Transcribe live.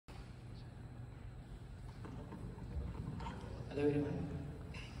Hello everyone.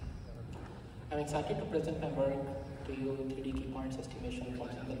 I'm excited to present my work to you, 3D key points estimation for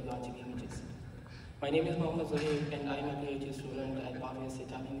single-view RGB images. My name is Zohaib and I'm a PhD student at Bhavya's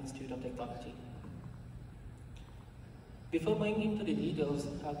Italian Institute of Technology. Before going into the details,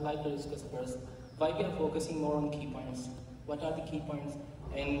 I'd like to discuss first why we are focusing more on key points. What are the key points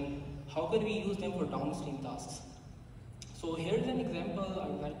and how can we use them for downstream tasks? So here's an example. I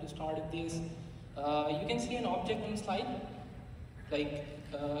would like to start with this. You can see an object on the slide. Like,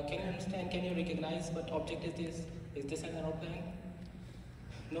 can you understand, can you recognize what object is this? Is this an aeroplane?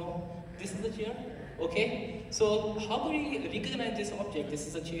 No, this is a chair? Okay, so how do we recognize this object? This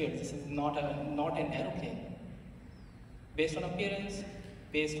is a chair, this is not an aeroplane. Based on appearance,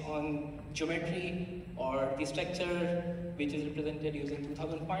 based on geometry, or the structure, which is represented using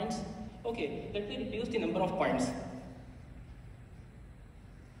 2000 points. Okay, let me reduce the number of points.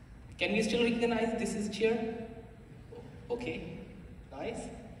 Can we still recognize this is chair? Okay, nice.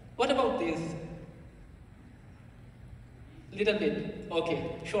 What about this? Little bit,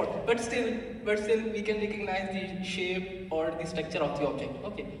 okay, short, but still we can recognize the shape or the structure of the object.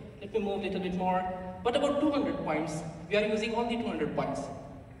 Okay, let me move a little bit more. What about 200 points? We are using only 200 points.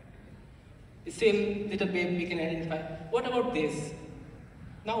 Still, little bit we can identify. What about this?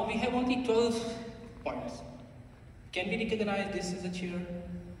 Now we have only 12 points. Can we recognize this as a chair?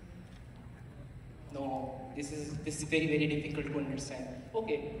 No, this is very, very difficult to understand.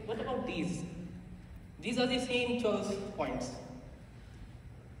 Okay, what about these? These are the same 12 points.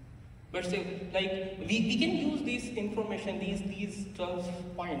 But still, like, we can use this information, these 12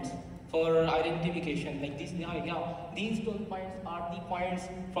 points for identification. Like these 12 points are the points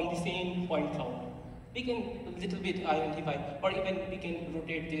from the same point cloud. We can a little bit identify, or even we can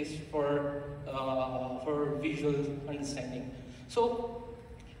rotate this for visual understanding. So,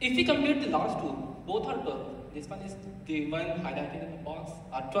 if we compare the last two, both are 12. This one is the one highlighted in the box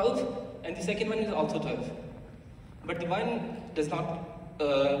are 12, and the second one is also 12. But the one does not,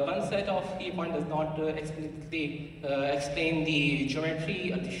 one set of key point does not explicitly explain the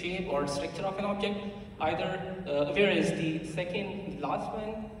geometry or the shape or structure of an object either, whereas the last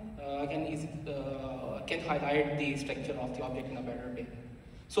one can highlight the structure of the object in a better way.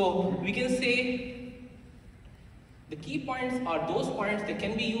 So we can say the key points are those points that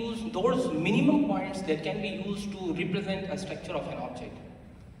can be used, those minimum points that can be used to represent a structure of an object,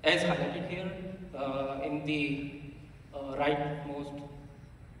 as highlighted here in the rightmost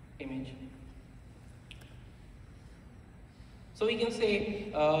image. So we can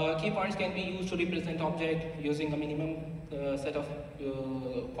say key points can be used to represent object using a minimum set of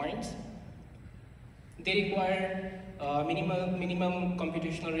points. They require minimum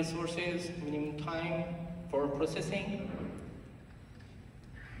computational resources, minimum time for processing.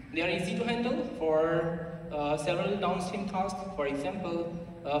 They are easy to handle for several downstream tasks. For example,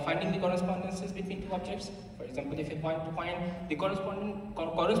 finding the correspondences between two objects. For example, if you want to find the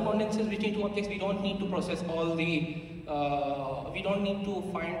correspondences between two objects, we don't need to process all the, we don't need to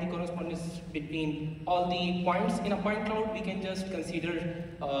find the correspondence between all the points in a point cloud. We can just consider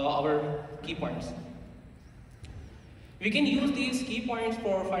our key points. We can use these key points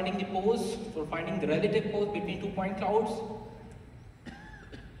for finding the pose, for finding the relative pose between two point clouds,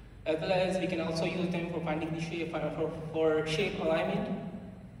 as well as we can also use them for finding the shape, for shape alignment.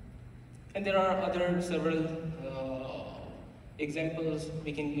 And there are other several examples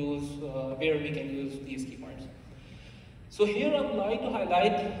we can use where we can use these key points. So here I would like to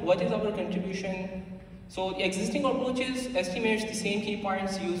highlight what is our contribution. So the existing approaches estimates the same key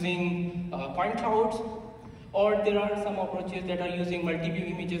points using point clouds, or there are some approaches that are using multi-view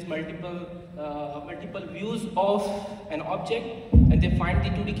images, multiple views of an object, and they find the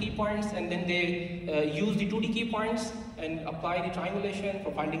 2D key points, and then they use the 2D key points and apply the triangulation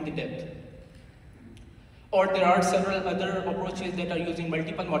for finding the depth. Or there are several other approaches that are using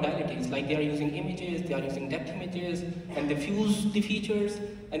multiple modalities, like they are using images, they are using depth images, and they fuse the features,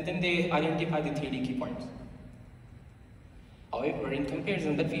 and then they identify the 3D key points. However, in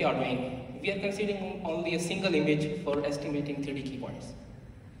comparison that we are doing, we are considering only a single image for estimating 3D key points.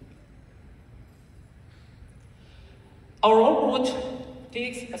 Our approach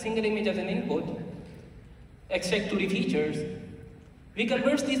takes a single image as an input, extract 2D features. We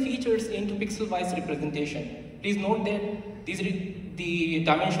convert these features into pixel-wise representation. Please note that the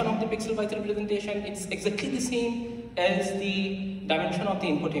dimension of the pixel-wise representation is exactly the same as the dimension of the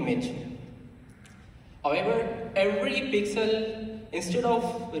input image. However, every pixel, instead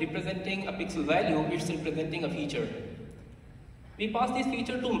of representing a pixel value, it's representing a feature. We pass this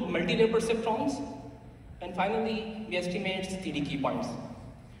feature to multi-layer perceptrons, and finally, we estimate 3D key points.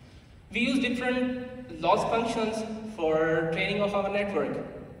 We use different loss functions for training of our network.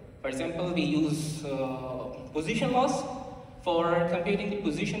 For example, we use position loss for computing the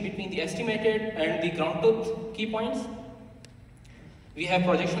position between the estimated and the ground truth key points. We have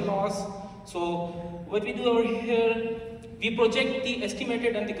projection loss. So what we do over here, we project the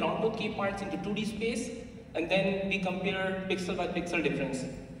estimated and the ground truth key points into 2D space, and then we compare pixel by pixel difference.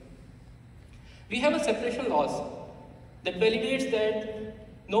 We have a separation loss that validates that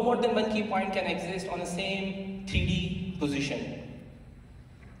no more than one key point can exist on the same 3D position.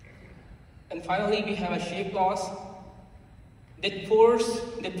 And finally, we have a shape loss that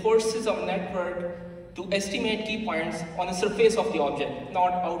forces our network to estimate key points on the surface of the object,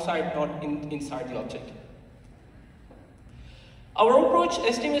 not outside, not inside the object. Our approach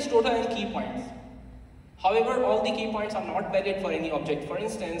estimates total n key points. However, all the key points are not valid for any object. For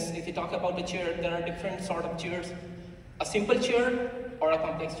instance, if you talk about a chair, there are different sort of chairs. A simple chair or a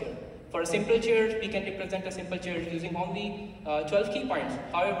complex chair. For a simple chair, we can represent a simple chair using only 12 key points.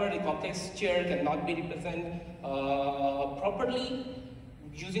 However, the complex chair cannot be represented properly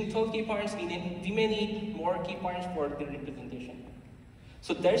using 12 key points. We may need more key points for the representation.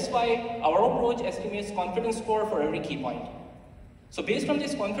 So that's why our approach estimates confidence score for every key point. So based on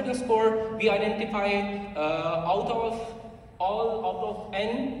this confidence score, we identify out of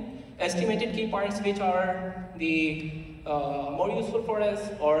n estimated key points which are the more useful for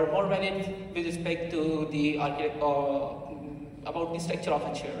us or more valid with respect to the about the structure of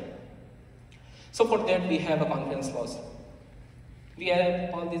a chair. So for that we have a confidence loss. We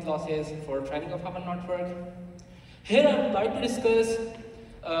have all these losses for training of our network. Here I would like to discuss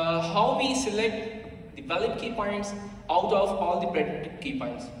how we select the valid key points out of all the predicted key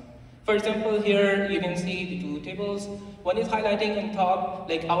points. For example, here you can see the two tables. One is highlighting on top,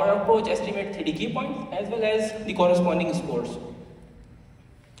 like our approach estimates 3D key points as well as the corresponding scores.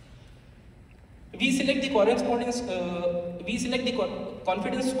 We select the confidence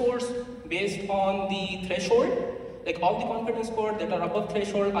scores based on the threshold. Like all the confidence scores that are above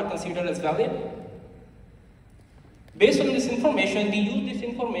threshold are considered as valid. Based on this information, we use this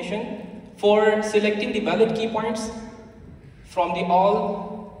information for selecting the valid key points from the all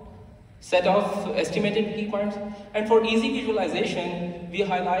set of estimated key points, and for easy visualization, we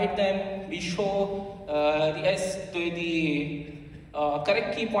highlight them, we show the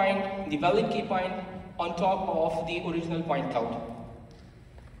correct key point, the valid key point on top of the original point cloud.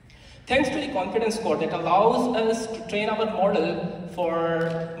 Thanks to the confidence score that allows us to train our model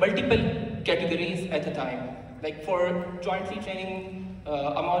for multiple categories at a time, like for jointly training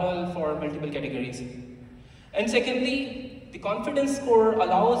a model for multiple categories. And secondly, the confidence score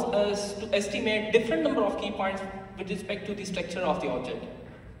allows us to estimate different number of key points with respect to the structure of the object.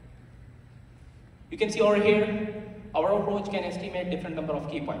 You can see over here, our approach can estimate different number of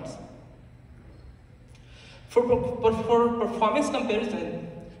key points. For performance comparison,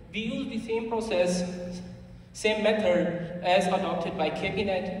 we use the same process, same method as adopted by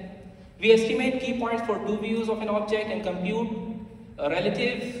KPNet. We estimate key points for two views of an object and compute a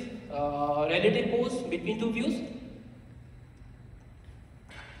relative pose between two views.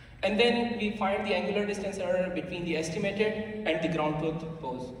 And then we find the angular distance error between the estimated and the ground truth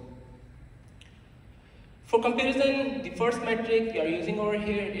pose. For comparison, the first metric we are using over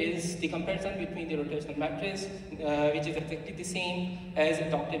here is the comparison between the rotational matrix, which is exactly the same as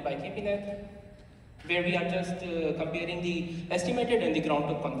adopted by KPNet, where we are just comparing the estimated and the ground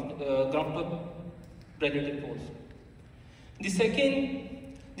truth relative pose. The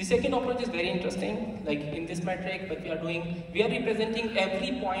second approach is very interesting. Like in this metric, what we are representing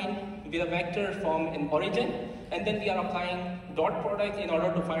every point with a vector from an origin, and then we are applying dot product in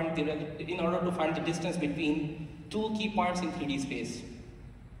order to find the distance between two key points in 3D space.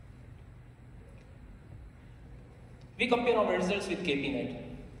 We compare our results with KPNet,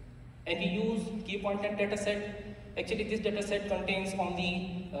 and we use key point net dataset. Actually, this dataset contains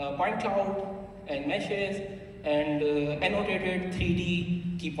only point cloud and meshes and annotated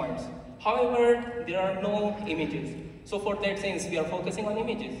 3D key points. However, there are no images. So for that sense, we are focusing on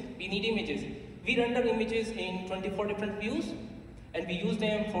images. We need images. We render images in 24 different views, and we use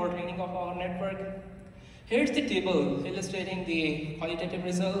them for training of our network. Here's the table illustrating the qualitative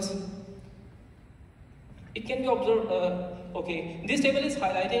results. It can be observed, this table is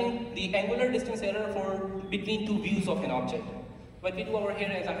highlighting the angular distance error between two views of an object. What we do over here,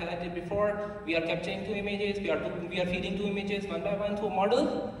 as I highlighted before, we are capturing two images, we are feeding two images one by one to a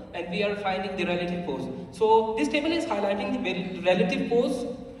model, and we are finding the relative pose. So this table is highlighting the relative pose.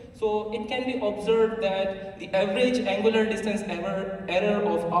 So it can be observed that the average angular distance error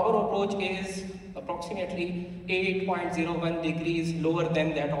of our approach is approximately 8.01 degrees lower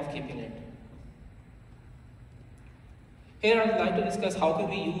than that of KPNet. Here I'd like to discuss how can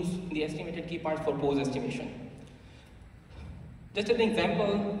we use the estimated key points for pose estimation. Just as an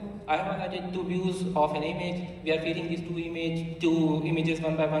example, I have highlighted two views of an image. We are feeding these two images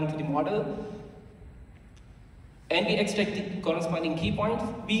one by one to the model. And we extract the corresponding key points.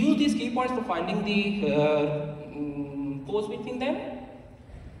 We use these key points for finding the pose between them.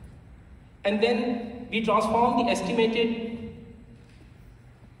 And then we transform the estimated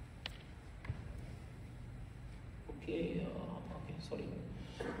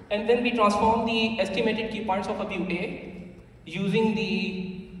And then we transform the estimated key points of a view A using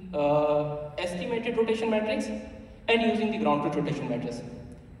the estimated rotation matrix and using the ground truth rotation matrix.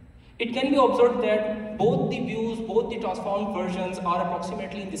 It can be observed that both the views, both the transformed versions are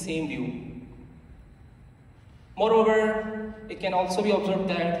approximately in the same view. Moreover, it can also be observed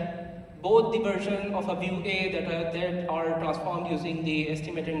that both the version of a view A that are transformed using the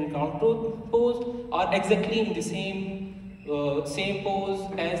estimated and ground truth pose are exactly in the same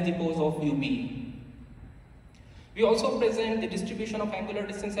pose as the pose of view B. We also present the distribution of angular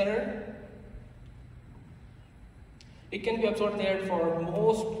distance error. It can be observed there for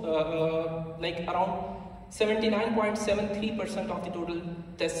most, like around 79.73% of the total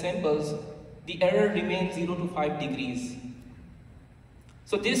test samples, the error remains 0 to 5 degrees.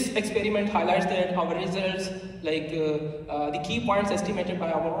 So this experiment highlights that our results, like the key points estimated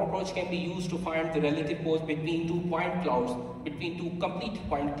by our approach, can be used to find the relative pose between two point clouds, between two complete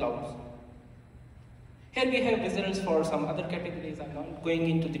point clouds. Here we have results for some other categories. I'm not going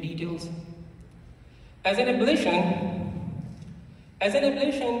into the details. As an ablation,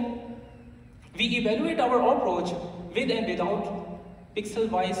 we evaluate our approach with and without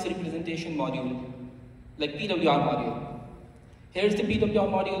pixel-wise representation module, like PWR module. Here's the PWR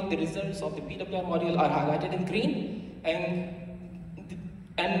module. The results of the PWR module are highlighted in green, and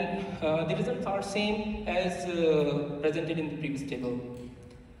the results are same as presented in the previous table.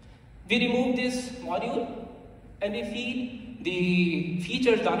 We remove this module and we feed the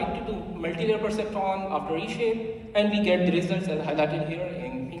features directly to multi-layer perceptron after reshape, and we get the results as highlighted here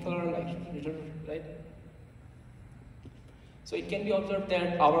in pink color, right? So it can be observed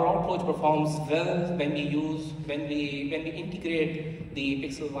that our approach performs well when we integrate the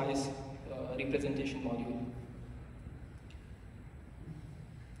pixel-wise representation module.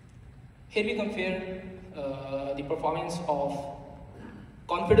 Here we compare the performance of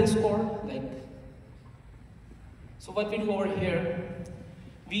confidence score. So what we do over here,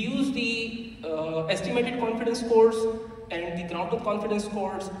 we use the estimated confidence scores and the ground truth confidence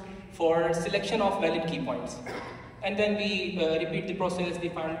scores for selection of valid key points. And then we repeat the process, we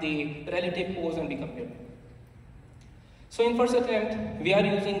find the relative pose and we compare. So in first attempt, we are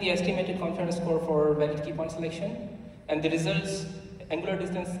using the estimated confidence score for valid key point selection, and the results, angular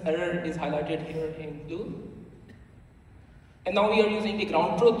distance error is highlighted here in blue. And now we are using the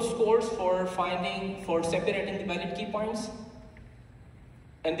ground truth scores for separating the valid key points,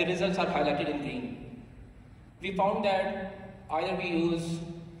 and the results are highlighted in green. We found that either we use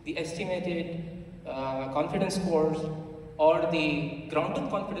the estimated confidence scores or the ground truth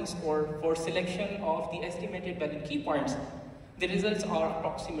confidence score for selection of the estimated valid key points, the results are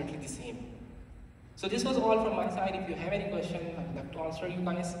approximately the same. So this was all from my side. If you have any questions, I'd love to answer you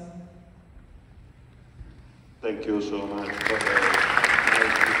guys. Thank you so much for the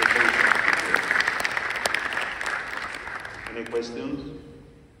nice presentation. Any questions?